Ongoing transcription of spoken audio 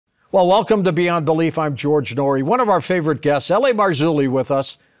Well, welcome to Beyond Belief. I'm George Noory. One of our favorite guests, L.A. Marzulli, with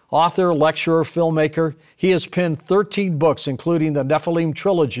us, author, lecturer, filmmaker. He has penned 13 books, including the Nephilim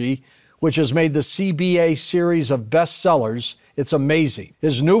trilogy, which has made the CBA series of bestsellers. It's amazing.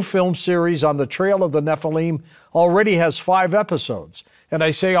 His new film series, On the Trail of the Nephilim, already has 5 episodes. And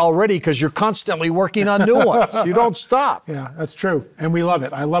I say already because you're constantly working on new ones. You don't stop. Yeah, that's true. And we love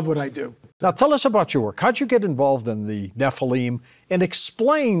it. I love what I do. Now, tell us about your work. How'd you get involved in the Nephilim? And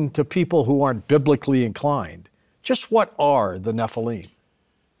explain to people who aren't biblically inclined, just what are the Nephilim?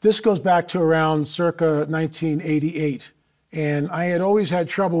 This goes back to around circa 1988. And I had always had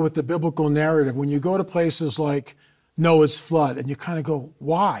trouble with the biblical narrative. When you go to places like Noah's flood, and you kind of go,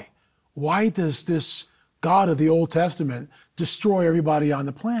 why? Why does this God of the Old Testament destroy everybody on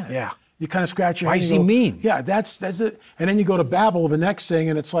the planet? Yeah. You kind of scratch your head. Why does he mean? Yeah, that's it. And then you go to Babel, the next thing,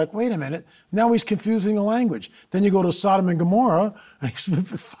 and it's like, wait a minute, now he's confusing the language. Then you go to Sodom and Gomorrah, and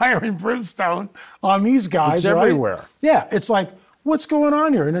he's fire and brimstone on these guys. It's everywhere. Yeah, it's like, what's going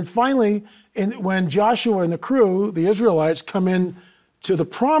on here? And then finally, when Joshua and the crew, the Israelites, come in to the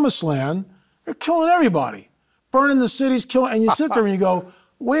promised land, they're killing everybody, burning the cities, killing, and you sit there and you go,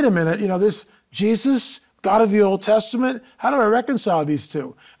 wait a minute, this Jesus, God of the Old Testament, how do I reconcile these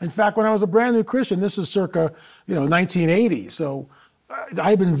two? In fact, when I was a brand new Christian, this is circa 1980, so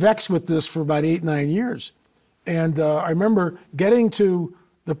I've been vexed with this for about 8-9 years. And I remember getting to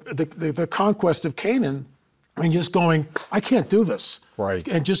the conquest of Canaan and just going, I can't do this. Right.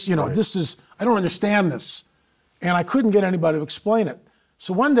 And just, this is, I don't understand this. And I couldn't get anybody to explain it.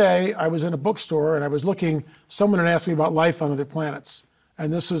 So one day I was in a bookstore and I was looking, someone had asked me about life on other planets.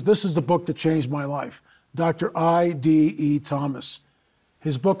 And this is the book that changed my life. Dr. I.D.E. Thomas.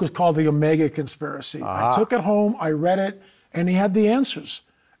 His book was called The Omega Conspiracy. I took it home, I read it, and he had the answers.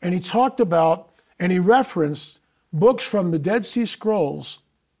 And he talked about, and he referenced books from the Dead Sea Scrolls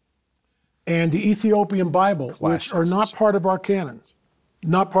and the Ethiopian Bible, which are not part of our canon.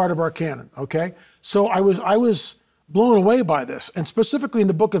 Not part of our canon, okay? So I was blown away by this, and specifically in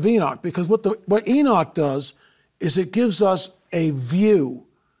the book of Enoch, because what Enoch does is it gives us a view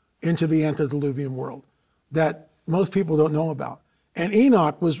into the antediluvian world that most people don't know about. And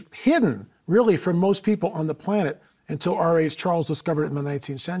Enoch was hidden, really, from most people on the planet until R.A.'s Charles discovered it in the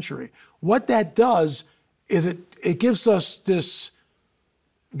 19th century. What that does is it gives us this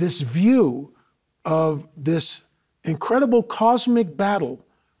view of this incredible cosmic battle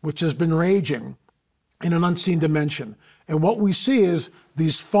which has been raging in an unseen dimension. And what we see is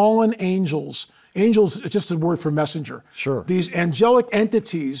these fallen angels. Angels is just a word for messenger. Sure. These angelic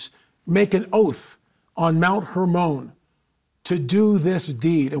entities make an oath on Mount Hermon to do this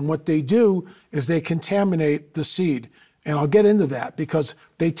deed. And what they do is they contaminate the seed. And I'll get into that because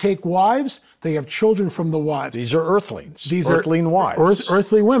they take wives, they have children from the wives. These are earthlings. These earthling wives.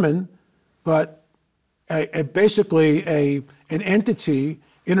 Earthly women, but basically an entity,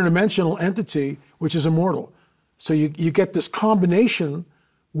 interdimensional entity, which is immortal. So you get this combination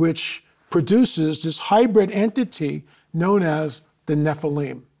which produces this hybrid entity known as the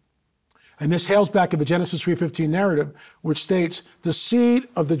Nephilim. And this hails back to the Genesis 3:15 narrative, which states, the seed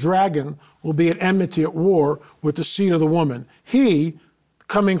of the dragon will be at enmity, at war with the seed of the woman. He,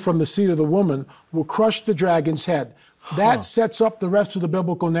 coming from the seed of the woman, will crush the dragon's head. That sets up the rest of the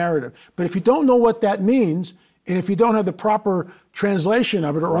biblical narrative. But if you don't know what that means, and if you don't have the proper translation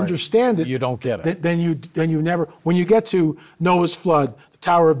of it or understand it, you don't get it. Then you never, when you get to Noah's flood, the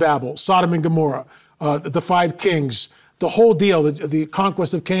Tower of Babel, Sodom and Gomorrah, the 5 kings, the whole deal, the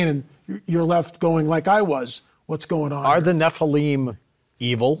conquest of Canaan, you're left going like I was. What's going on? Are the Nephilim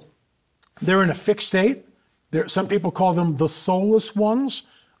evil? They're in a fixed state. Some people call them the soulless ones.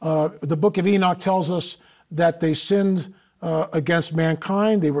 The book of Enoch tells us that they sinned against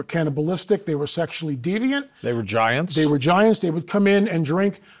mankind. They were cannibalistic. They were sexually deviant. They were giants? They were giants. They would come in and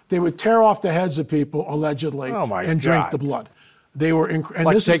drink. They would tear off the heads of people, allegedly, and drink the blood. They were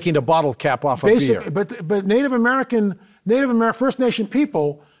like taking a bottle cap off a beer. But Native American, First Nation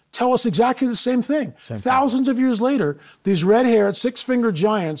people tell us exactly the same thing. Thousands of years later, these red-haired, 6-fingered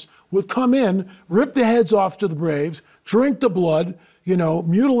giants would come in, rip the heads off to the braves, drink the blood,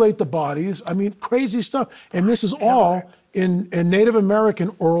 mutilate the bodies. I mean, crazy stuff. And this is all in Native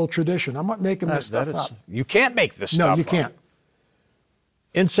American oral tradition. I'm not making this stuff up. You can't make this stuff up. No, you can't.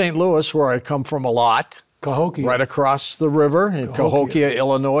 In St. Louis, where I come from a lot, Cahokia. Right across the river in Cahokia,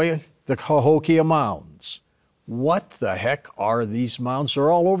 Illinois, the Cahokia Mounds. What the heck are these mounds?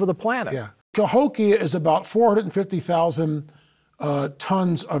 They're all over the planet. Yeah. Cahokia is about 450,000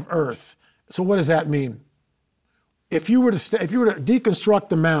 tons of earth. So what does that mean? If you were to deconstruct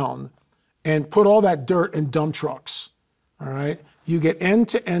the mound and put all that dirt in dump trucks, all right, You get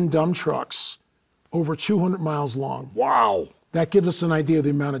end-to-end dump trucks over 200 miles long. Wow. That gives us an idea of the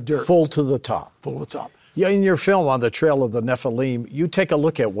amount of dirt. Full to the top. Full to the top. Yeah, in your film on the Trail of the Nephilim, you take a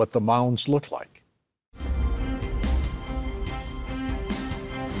look at what the mounds look like.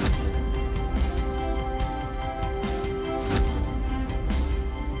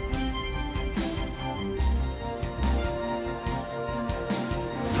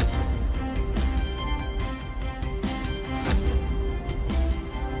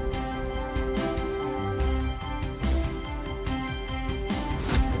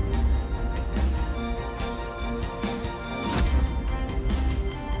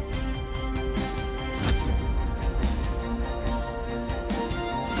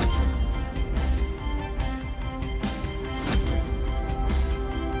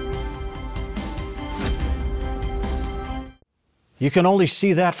 You can only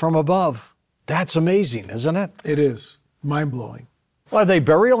see that from above. That's amazing, isn't it? It is. Mind-blowing. Are they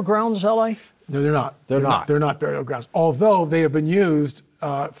burial grounds, L.A.? No, they're not. They're not. They're not burial grounds. Although they have been used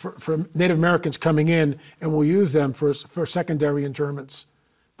for Native Americans coming in, and we'll use them for secondary interments.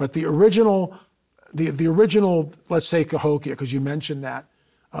 But the original, let's say Cahokia, because you mentioned that,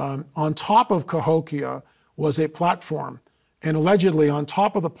 on top of Cahokia was a platform. And allegedly, on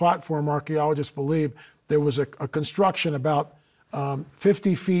top of the platform, archaeologists believe there was a construction about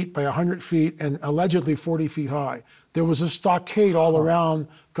 50 feet by 100 feet and allegedly 40 feet high. There was a stockade all around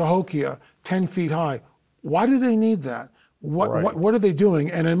Cahokia, 10 feet high. Why do they need that? What are they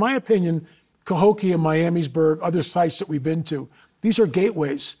doing? And in my opinion, Cahokia, Miamisburg, other sites that we've been to, these are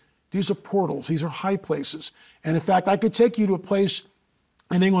gateways. These are portals. These are high places. And in fact, I could take you to a place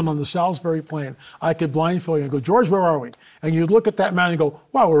in England on the Salisbury Plain. I could blindfold you and go, George, where are we? And you'd look at that mountain and go,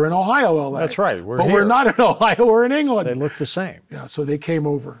 wow, we're in Ohio, LA. That's right. But we're not in Ohio, we're in England. They look the same. Yeah, so they came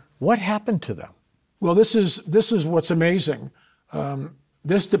over. What happened to them? Well, this is what's amazing.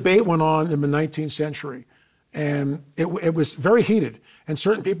 This debate went on in the 19th century, and it was very heated. And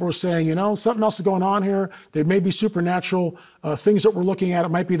certain people were saying, you know, something else is going on here. There may be supernatural things that we're looking at. It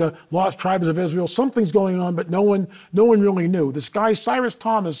might be the lost tribes of Israel. Something's going on, but no one really knew. This guy, Cyrus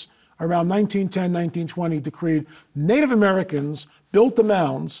Thomas, around 1910, 1920, decreed Native Americans built the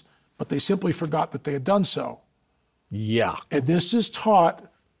mounds, but they simply forgot that they had done so. Yeah. And this is taught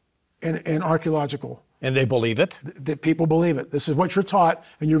in archaeological. And they believe it? That people believe it. This is what you're taught,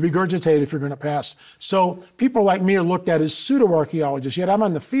 and you regurgitate it if you're going to pass. So people like me are looked at as pseudo-archaeologists, yet I'm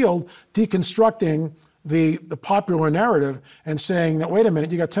on the field deconstructing the popular narrative and saying that, wait a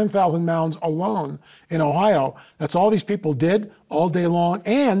minute, you got 10,000 mounds alone in Ohio. That's all these people did all day long.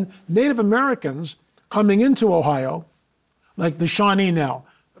 And Native Americans coming into Ohio, like the Shawnee now.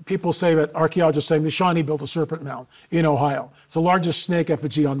 People say that, archaeologists saying the Shawnee built a serpent mound in Ohio. It's the largest snake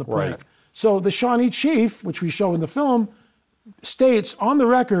effigy on the planet. Right. So the Shawnee chief, which we show in the film, states on the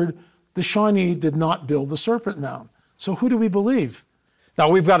record the Shawnee did not build the serpent mound. So who do we believe? Now,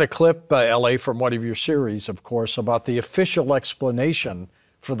 we've got a clip, L.A., from one of your series, of course, about the official explanation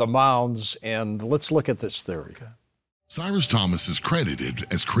for the mounds, and let's look at this theory. Okay. Cyrus Thomas is credited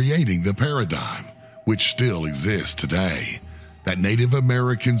as creating the paradigm, which still exists today, that Native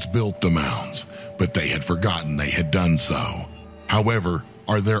Americans built the mounds, but they had forgotten they had done so. However,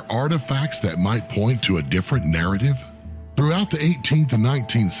 are there artifacts that might point to a different narrative? Throughout the 18th and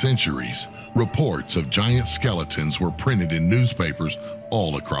 19th centuries, reports of giant skeletons were printed in newspapers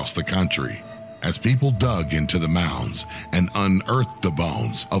all across the country as people dug into the mounds and unearthed the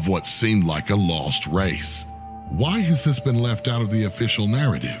bones of what seemed like a lost race. Why has this been left out of the official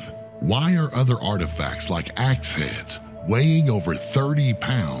narrative? Why are other artifacts like axe heads weighing over 30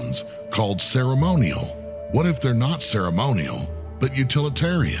 pounds called ceremonial? What if they're not ceremonial, but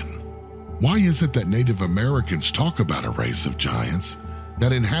utilitarian? Why is it that Native Americans talk about a race of giants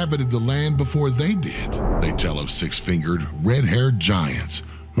that inhabited the land before they did? They tell of six-fingered, red-haired giants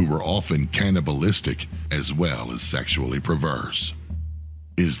who were often cannibalistic as well as sexually perverse.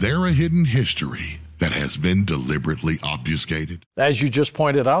 Is there a hidden history that has been deliberately obfuscated? As you just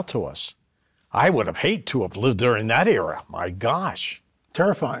pointed out to us, I would have hated to have lived during that era. My gosh.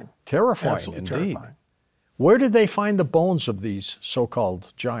 Terrifying. Terrifying, Absolutely indeed. terrifying. Where did they find the bones of these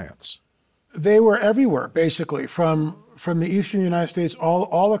so-called giants? They were everywhere, basically, from the eastern United States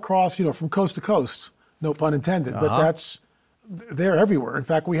all across, from coast to coast, no pun intended. But they're everywhere. In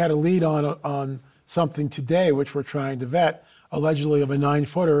fact, we had a lead on something today, which we're trying to vet, allegedly of a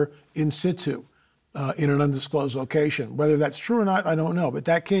 9-footer in situ in an undisclosed location. Whether that's true or not, I don't know. But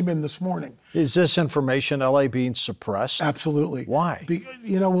that came in this morning. Is this information, L.A., being suppressed? Absolutely. Why?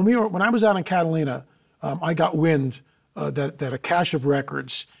 When I was out in Catalina, I got wind that a cache of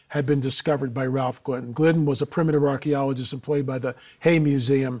records had been discovered by Ralph Glidden. Glidden was a primitive archaeologist employed by the Hay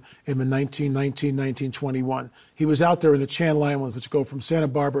Museum in 1919, 1921. He was out there in the Channel Islands, which go from Santa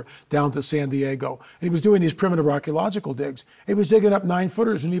Barbara down to San Diego. And he was doing these primitive archaeological digs. He was digging up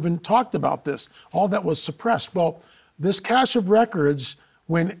 9-footers and even talked about this. All that was suppressed. Well, this cache of records,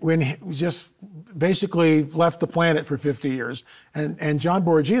 when he just basically left the planet for 50 years, and John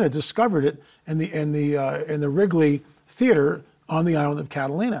Borgina discovered it in the Wrigley Theater on the island of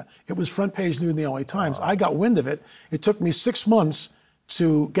Catalina. It was front page news in the LA Times. I got wind of it. It took me 6 months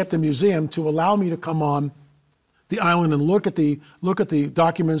to get the museum to allow me to come on the island and look at the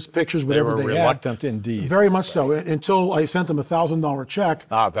documents, pictures, whatever they had. They were reluctant indeed. Very much so, until I sent them a $1,000 check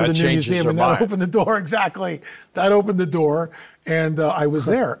for the new museum, and that opened the door. Exactly, that opened the door, and I was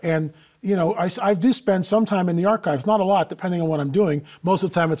there. And you know, I do spend some time in the archives, not a lot, depending on what I'm doing. Most of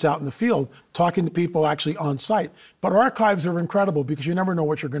the time it's out in the field, talking to people actually on site. But archives are incredible because you never know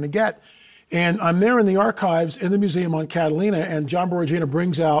what you're going to get. And I'm there in the archives in the museum on Catalina, and John Borgina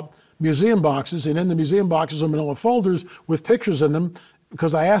brings out museum boxes, and in the museum boxes are manila folders with pictures in them,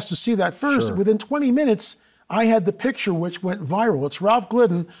 because I asked to see that first. Sure. Within 20 minutes, I had the picture which went viral. It's Ralph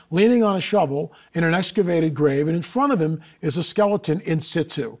Glidden leaning on a shovel in an excavated grave, and in front of him is a skeleton in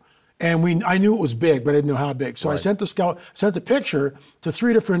situ. And I knew it was big, but I didn't know how big. So I sent the picture to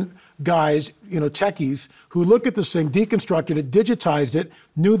 3 different guys, you know, techies, who looked at this thing, deconstructed it, digitized it,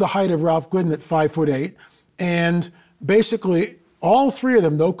 knew the height of Ralph Glidden at 5'8", and basically all 3 of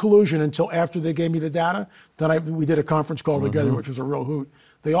them, no collusion until after they gave me the data. Then we did a conference call together, which was a real hoot.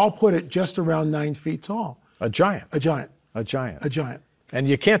 They all put it just around 9 feet tall. A giant. A giant. A giant. A giant. And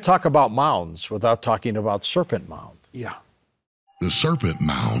you can't talk about mounds without talking about Serpent Mound. Yeah. The Serpent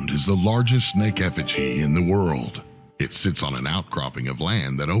Mound is the largest snake effigy in the world. It sits on an outcropping of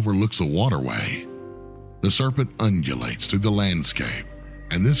land that overlooks a waterway. The serpent undulates through the landscape,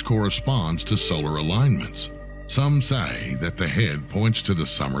 and this corresponds to solar alignments. Some say that the head points to the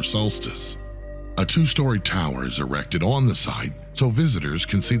summer solstice. A 2-story tower is erected on the site so visitors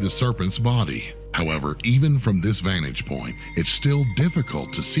can see the serpent's body. However, even from this vantage point, it's still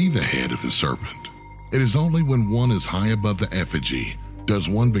difficult to see the head of the serpent. It is only when one is high above the effigy does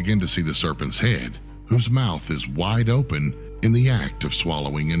one begin to see the serpent's head, whose mouth is wide open in the act of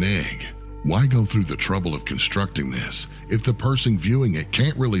swallowing an egg. Why go through the trouble of constructing this if the person viewing it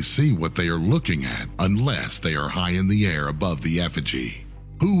can't really see what they are looking at unless they are high in the air above the effigy?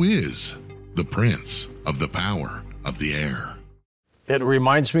 Who is the prince of the power of the air? It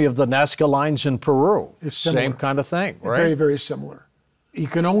reminds me of the Nazca lines in Peru. It's similar. Same kind of thing, right? Very, very similar. You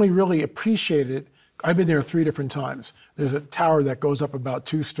can only really appreciate it. I've been there 3 different times. There's a tower that goes up about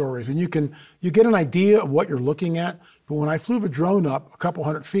 2 stories, and you get an idea of what you're looking at. But when I flew the drone up a couple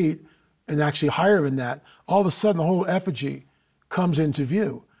 100 feet, and actually higher than that, all of a sudden the whole effigy comes into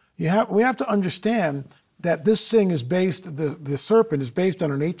view. We have to understand that this thing is based, the serpent is based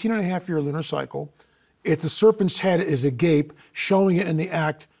on an 18.5-year lunar cycle. The serpent's head is agape, showing it in the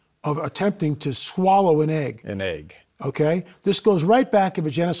act of attempting to swallow an egg. An egg. Okay? This goes right back to the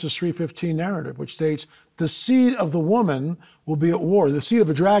Genesis 3:15 narrative, which states, the seed of the woman will be at war. The seed of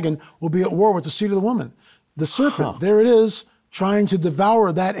a dragon will be at war with the seed of the woman. The serpent, there it is, trying to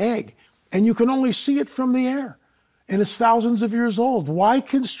devour that egg. And you can only see it from the air. And it's thousands of years old. Why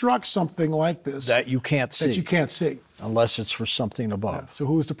construct something like this that you can't see? That you can't see. Unless it's for something above. Yeah. So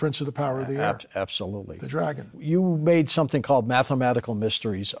who's the prince of the power of the air? Absolutely. The dragon. You made something called Mathematical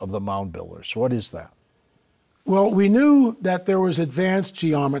Mysteries of the Mound Builders. What is that? Well, we knew that there was advanced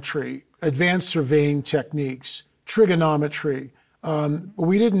geometry, advanced surveying techniques, trigonometry. But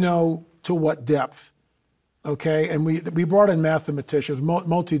we didn't know to what depth. Okay, and we brought in mathematicians,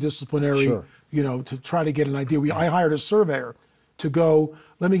 multidisciplinary, Sure. You know, to try to get an idea. I hired a surveyor to go.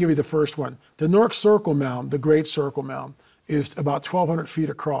 Let me give you the first one. The Newark Circle Mound, the Great Circle Mound, is about 1,200 feet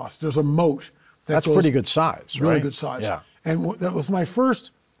across. There's a moat. That's pretty good size, right? Really good size. Yeah. And that was my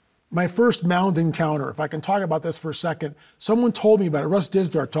first mound encounter. If I can talk about this for a second, someone told me about it. Russ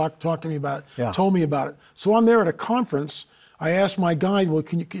Disdar talked to me about it. Told me about it. So I'm there at a conference. I asked my guide, well,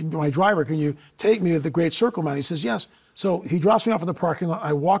 my driver, can you take me to the Great Circle Mound? He says, yes. So he drops me off in the parking lot.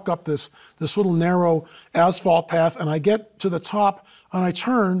 I walk up this little narrow asphalt path, and I get to the top, and I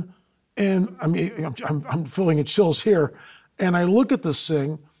turn, and I'm feeling chills here, and I look at this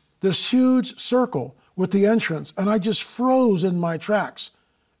thing, this huge circle with the entrance, and I just froze in my tracks.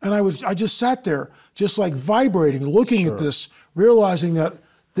 And I just sat there, just like vibrating, looking at this, realizing that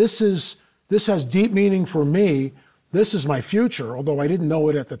this has deep meaning for me. This is my future, although I didn't know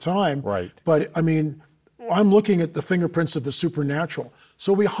it at the time. Right. But I mean, I'm looking at the fingerprints of the supernatural.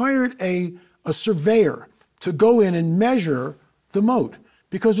 So we hired a surveyor to go in and measure the moat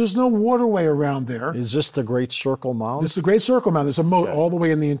because there's no waterway around there. Is this the Great Circle Mound? This is the Great Circle Mound. There's a moat all the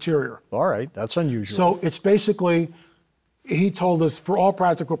way in the interior. All right, that's unusual. So it's basically, he told us, for all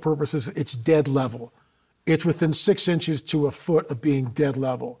practical purposes, it's dead level. It's within 6 inches to a foot of being dead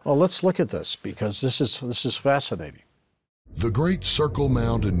level. Well, let's look at this because this is fascinating. The Great Circle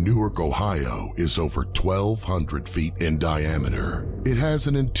Mound in Newark, Ohio is over 1,200 feet in diameter. It has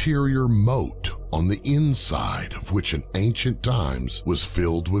an interior moat on the inside of which in ancient times was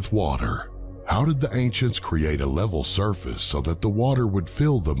filled with water. How did the ancients create a level surface so that the water would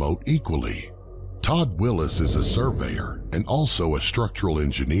fill the moat equally? Todd Willis is a surveyor and also a structural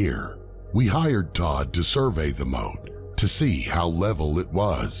engineer. We hired Todd to survey the moat to see how level it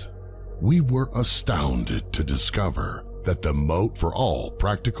was. We were astounded to discover that the moat, for all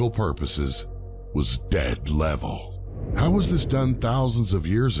practical purposes, was dead level. How was this done thousands of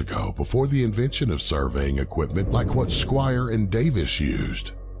years ago before the invention of surveying equipment like what Squire and Davis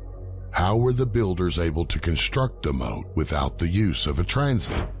used? How were the builders able to construct the moat without the use of a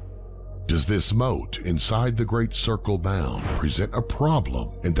transit? Does this moat inside the Great Circle Mound present a problem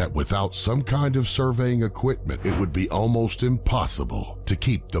in that without some kind of surveying equipment, it would be almost impossible to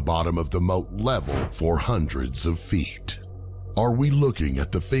keep the bottom of the moat level for hundreds of feet? Are we looking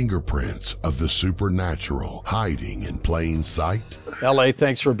at the fingerprints of the supernatural hiding in plain sight? L.A.,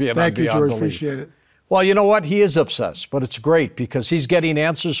 thanks for being on Thank you, Beyond George. Belief. Appreciate it. Well, you know what? He is obsessed, but it's great because he's getting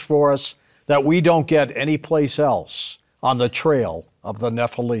answers for us that we don't get anyplace else on the trail of the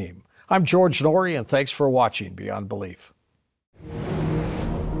Nephilim. I'm George Noory, and thanks for watching Beyond Belief.